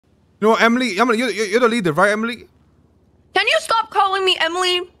No, Emily, you're the leader, right, Emily? Can you stop calling me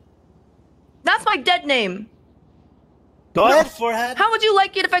Emily? That's my dead name. Go ahead, forehead. How would you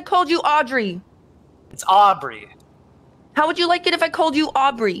like it if I called you Audrey? It's Aubrey. How would you like it if I called you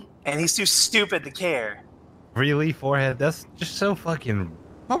Aubrey? And he's too stupid to care. Really, forehead? That's just so fucking.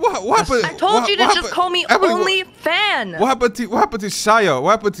 What happened? I told you to just call me Emily, only Fan. What happened to Shia?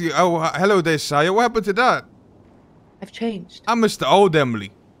 What happened to? Oh, hello there, Shia. What happened to that? I've changed. I miss the old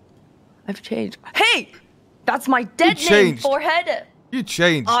Emily. I've changed. Hey, that's my dead name, forehead. You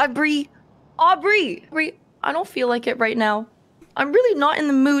changed. Aubrey, I don't feel like it right now. I'm really not in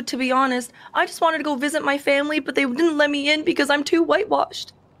the mood, to be honest. I just wanted to go visit my family, but they didn't let me in because I'm too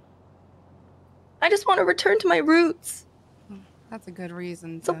whitewashed. I just want to return to my roots. That's a good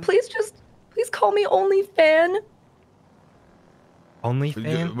reason. So please call me only Fan. Only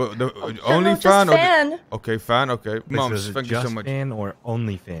Fan? Only Fan? Fan? Okay, Fan, okay. Mom, thank you so much. Fan or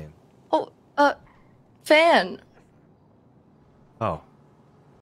Only Fan? Oh, Fan. Oh.